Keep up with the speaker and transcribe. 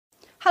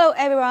Hello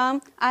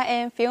everyone, I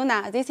am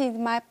Fiona. This is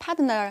my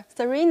partner,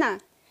 Serena.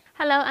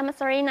 Hello, I'm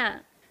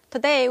Serena.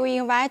 Today we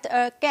invite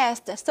a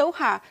guest,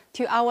 Soha,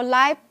 to our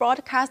live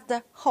broadcast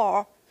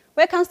hall.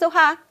 Welcome,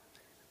 Soha.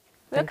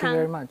 Thank you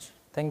very much.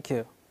 Thank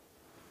you.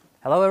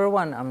 Hello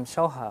everyone, I'm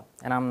Soha,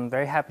 and I'm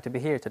very happy to be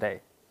here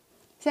today.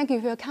 Thank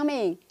you for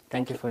coming.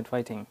 Thank you for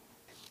inviting.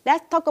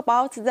 Let's talk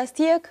about the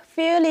silk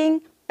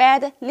feeling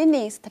bed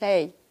linens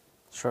today.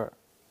 Sure.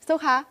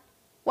 Soha,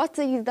 what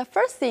is the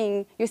first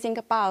thing you think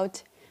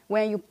about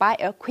when you buy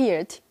a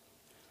quilt?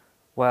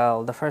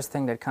 Well, the first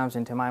thing that comes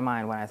into my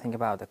mind when I think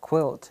about the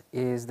quilt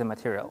is the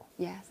material.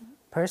 Yes.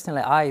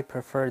 Personally, I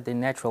prefer the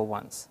natural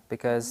ones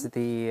because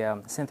the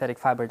synthetic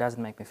fiber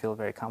doesn't make me feel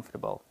very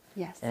comfortable.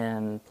 Yes.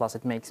 And plus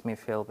it makes me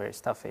feel very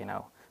stuffy, you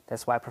know.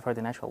 That's why I prefer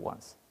the natural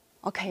ones.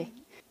 Okay.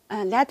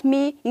 Let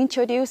me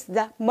introduce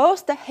the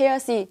most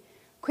healthy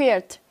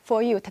quilt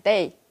for you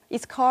today.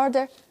 It's called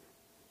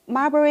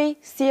mulberry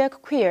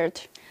silk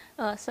quilt.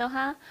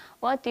 Soha,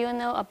 what do you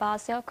know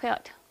about silk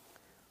quilt?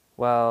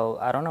 Well,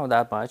 I don't know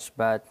that much,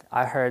 but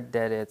I heard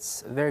that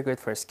it's very good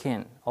for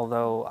skin,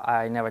 although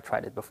I never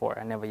tried it before.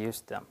 I never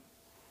used them.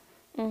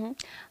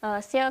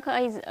 Silk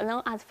is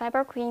known as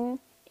fiber queen.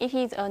 It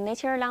is a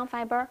natural long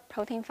fiber,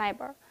 protein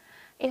fiber.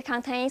 It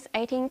contains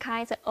 18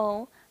 kinds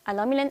of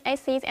amino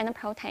acids and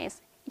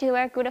proteins. It is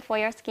very good for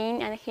your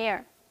skin and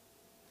hair.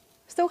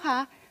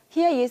 Soha,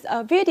 here is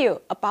a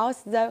video about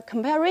the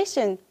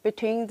comparison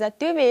between the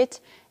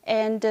Duvet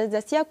and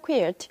the silk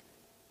quilt.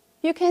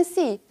 You can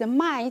see the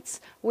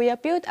mites will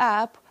build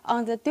up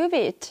on the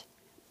Duvet,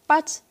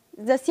 but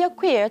the silk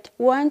quilt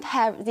won't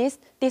have this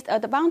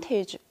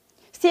disadvantage.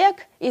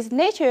 Silk is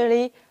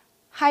naturally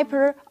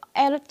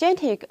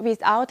hyperallergenic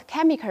without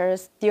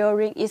chemicals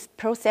during its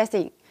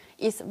processing.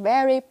 It's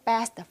very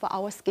best for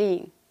our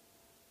skin.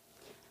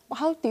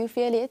 How do you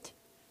feel it?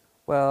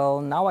 Well,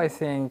 now I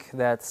think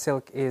that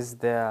silk is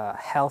the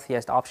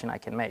healthiest option I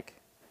can make.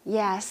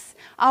 Yes,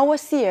 our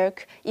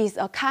silk is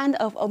a kind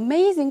of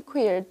amazing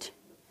quilt.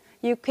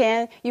 You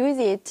can use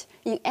it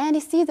in any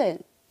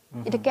season.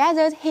 It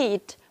gathers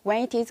heat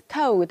when it is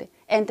cold,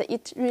 and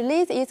it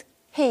releases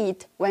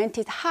heat when it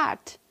is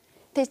hot.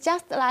 It's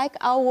just like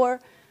our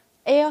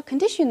air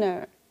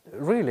conditioner.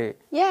 Really?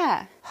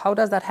 Yeah. How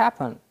does that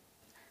happen?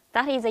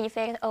 That is the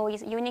effect of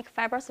its unique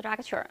fiber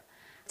structure.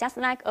 Just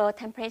like a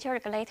temperature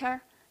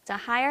regulator, the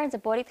higher the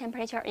body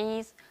temperature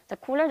is, the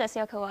cooler the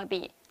silk will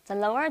be. The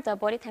lower the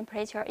body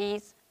temperature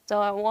is,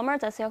 the warmer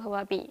the silk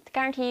will be. It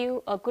guarantees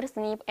you a good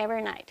sleep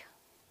every night.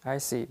 I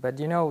see, but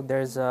you know,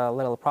 there's a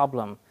little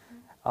problem.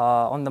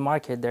 On the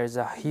market, there's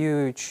a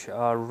huge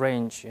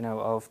range, you know,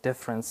 of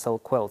different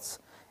silk quilts,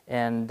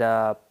 and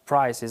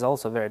price is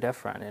also very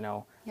different. You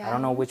know, Yeah. I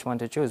don't know which one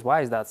to choose.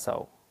 Why is that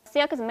so?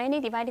 Silk is mainly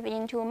divided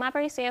into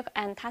mulberry silk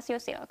and tissue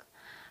silk.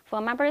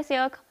 For mulberry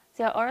silk,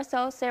 there are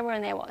also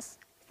several levels.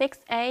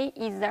 6A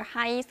is the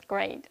highest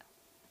grade.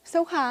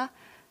 Soha,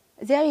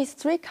 there is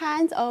 3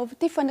 kinds of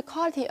different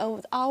quality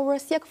of our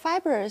silk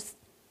fibers.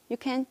 You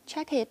can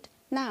check it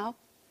now.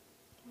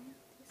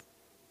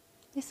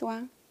 This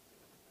one.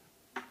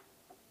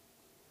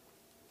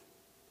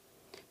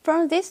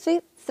 From this 3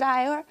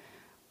 style,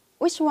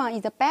 which one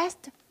is the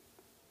best?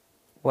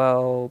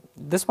 Well,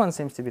 this one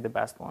seems to be the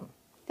best one.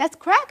 That's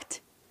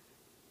correct.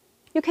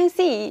 You can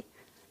see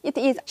it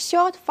is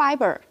short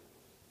fiber,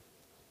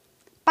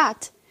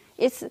 but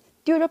its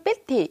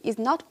durability is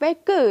not very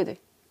good.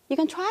 You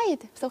can try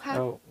it. Soha.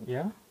 Oh,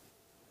 yeah?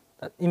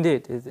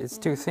 Indeed, it's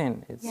too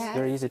thin. It's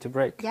very easy to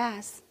break.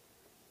 Yes.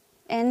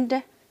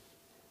 And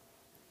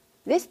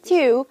these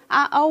 2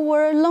 are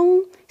our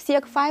long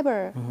silk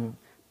fiber.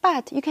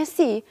 But you can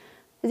see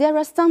there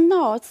are some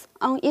knots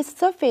on its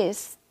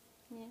surface.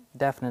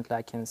 Definitely,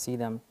 I can see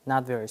them.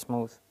 Not very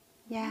smooth.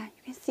 Yeah,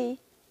 you can see.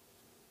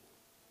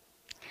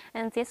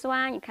 And this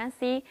one, you can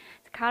see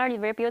the color is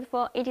very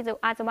beautiful. It is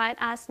as white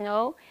as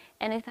snow,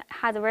 and it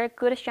has a very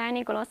good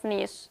shiny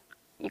glossiness.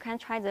 You can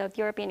try the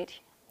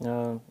durability.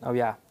 Oh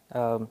yeah,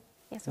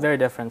 Yes, very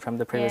different from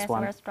the previous yes,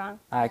 one. very strong.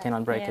 I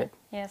cannot break it.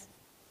 Yes.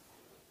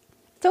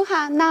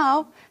 Soha,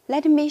 now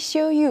let me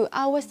show you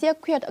our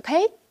silk quilt,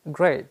 okay?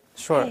 Great,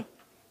 sure. Okay.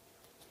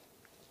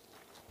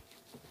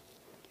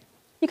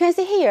 You can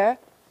see here,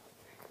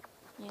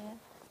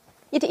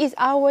 it is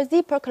our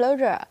zipper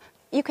closure.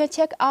 You can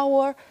check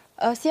our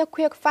silk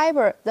quilt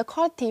fiber, the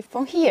quality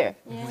from here.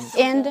 Yes.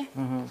 And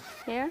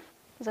Here,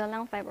 the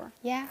long fiber.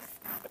 yeah,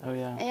 Oh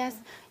yeah. yes.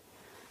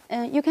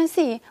 You can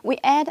see we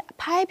add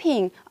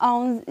piping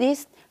on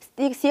this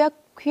silk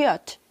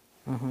quilt.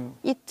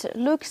 It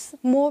looks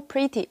more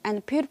pretty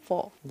and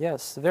beautiful.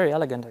 Yes, very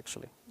elegant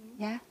actually.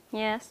 Yeah.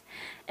 Yes,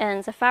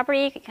 and the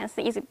fabric, you can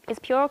see, is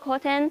pure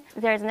cotton.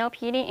 There is no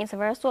peeling. It's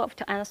very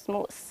soft and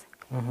smooth.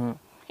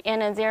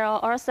 And there are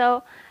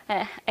also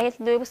 8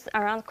 loops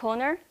around the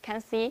corner. You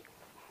can see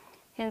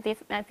in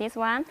this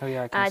one. Oh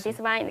yeah, I can see. This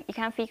one, you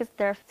can fix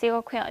the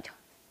silk quilt.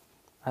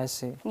 I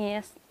see.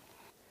 Yes.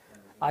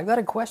 I got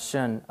a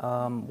question.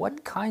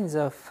 What kinds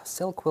of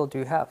silk quilt do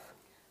you have?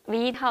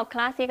 We have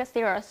classic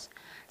series.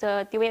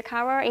 The duvet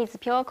cover is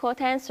pure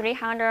cotton,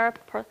 300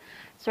 per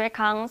 3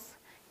 counts.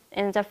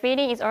 And the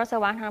feeling is also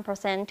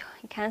 100%.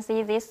 You can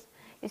see this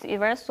is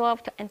very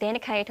soft and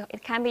delicate.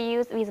 It can be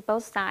used with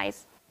both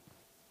sides.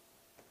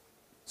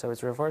 So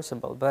it's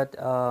reversible. But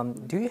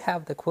do you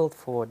have the quilt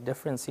for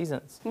different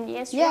seasons?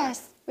 Yes, sure.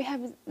 Yes, we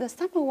have the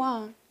summer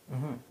one.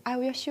 I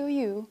will show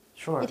you.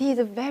 Sure. It is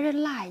very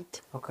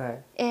light Okay.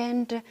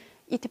 and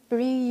it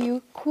brings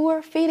you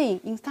cool feeling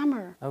in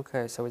summer.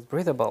 Okay, so it's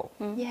breathable.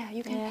 Yeah,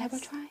 you can have a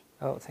Yes. try.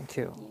 Oh, thank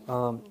you.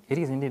 It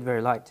is indeed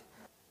very light.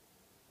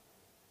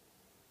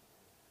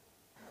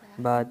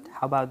 But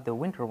how about the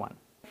winter one?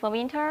 For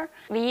winter,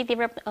 we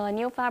developed a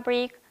new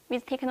fabric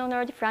with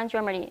technology from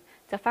Germany.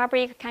 The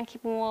fabric can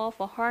keep warm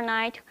for whole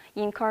night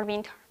in cold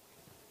winter.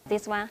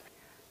 This one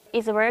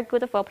is very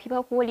good for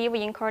people who live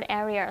in cold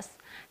areas,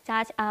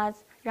 such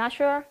as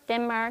Russia,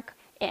 Denmark,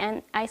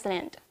 and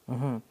Iceland.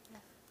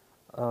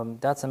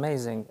 That's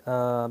amazing.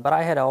 But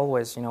I had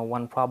always,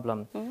 one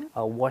problem,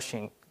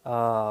 washing.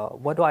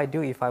 What do I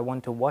do if I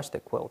want to wash the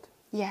quilt?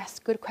 Yes,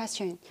 good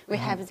question. We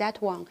have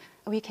that one.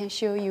 We can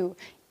show you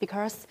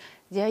because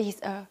there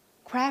is a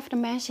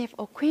craftsmanship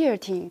or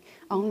quilting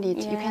on it.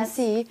 You can Yes.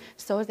 see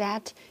so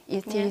that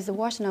it is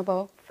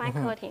washable. Fine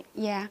coating.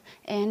 Yeah,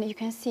 and you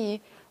can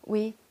see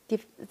we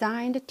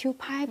designed two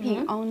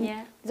piping on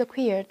Yeah. the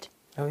quilt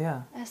Oh,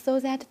 yeah. so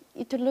that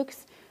it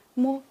looks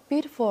more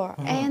beautiful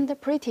and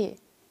pretty.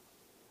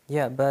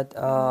 Yeah, but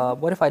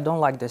what if I don't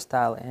like this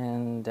style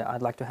and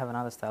I'd like to have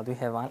another style? Do you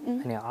have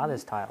any other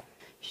style?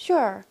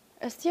 Sure,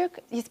 a silk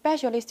is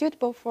especially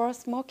suitable for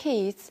small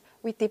kids.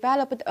 We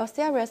developed a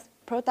series of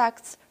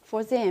products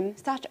for them,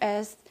 such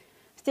as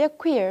silk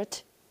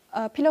quilt,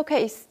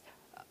 pillowcase,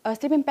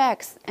 sleeping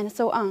bags, and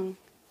so on.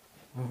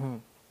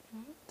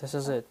 This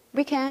is it.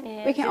 We can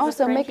Yes, we can it's a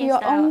also make printing your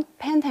style. own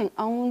painting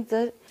on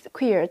the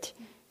quilt.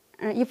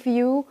 If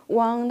you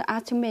want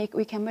us to make,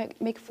 we can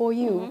make for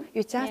you.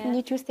 You just Yeah.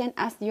 need to send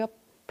us your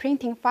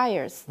printing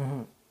files.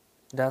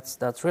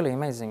 That's really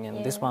amazing,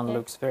 and this Yeah, one yeah.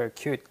 looks very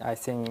cute. I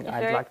think It's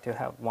I'd very- like to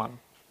have one.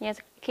 Yes,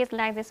 kids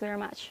like this very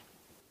much.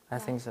 I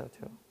think so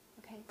too.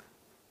 Okay.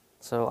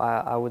 So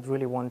I would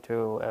really want to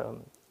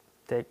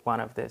take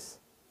one of this.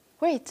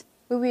 Great.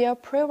 We will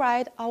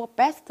provide our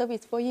best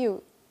service for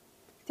you.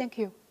 Thank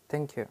you.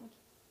 Thank you.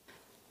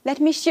 Let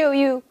me show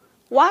you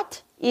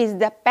what is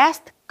the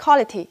best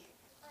quality.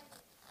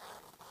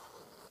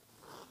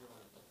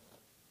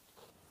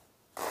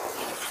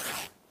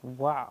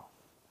 Wow.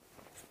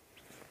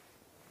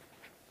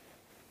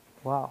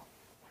 Wow.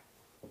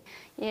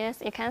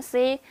 Yes, you can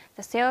see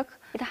the silk.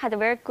 It had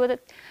very good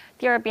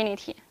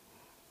durability.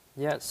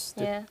 Yes,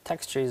 the Yeah.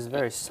 texture is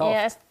very soft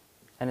Yes,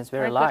 and it's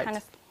very good light, kind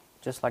of-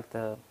 just like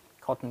the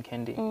cotton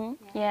candy.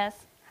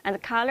 Yes, and the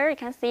color you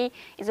can see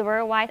is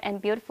very white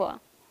and beautiful.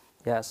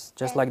 Yes,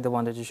 just like the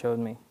one that you showed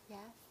me.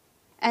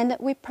 And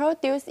we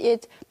produce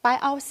it by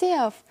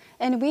ourselves.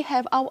 And we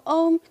have our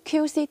own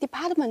QC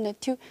department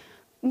to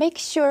make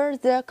sure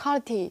the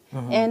quality.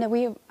 And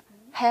we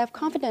have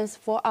confidence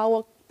for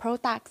our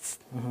products.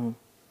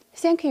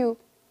 Thank you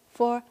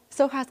for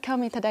so hard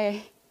coming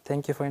today.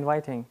 Thank you for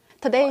inviting.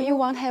 Today you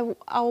want to have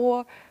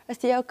our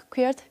silk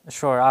quilt?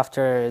 Sure,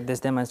 after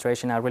this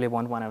demonstration, I really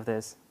want one of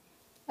this.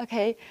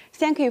 Okay,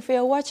 thank you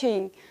for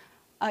watching.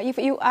 If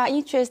you are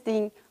interested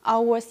in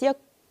our silk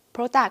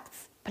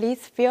products,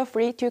 please feel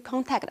free to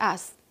contact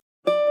us.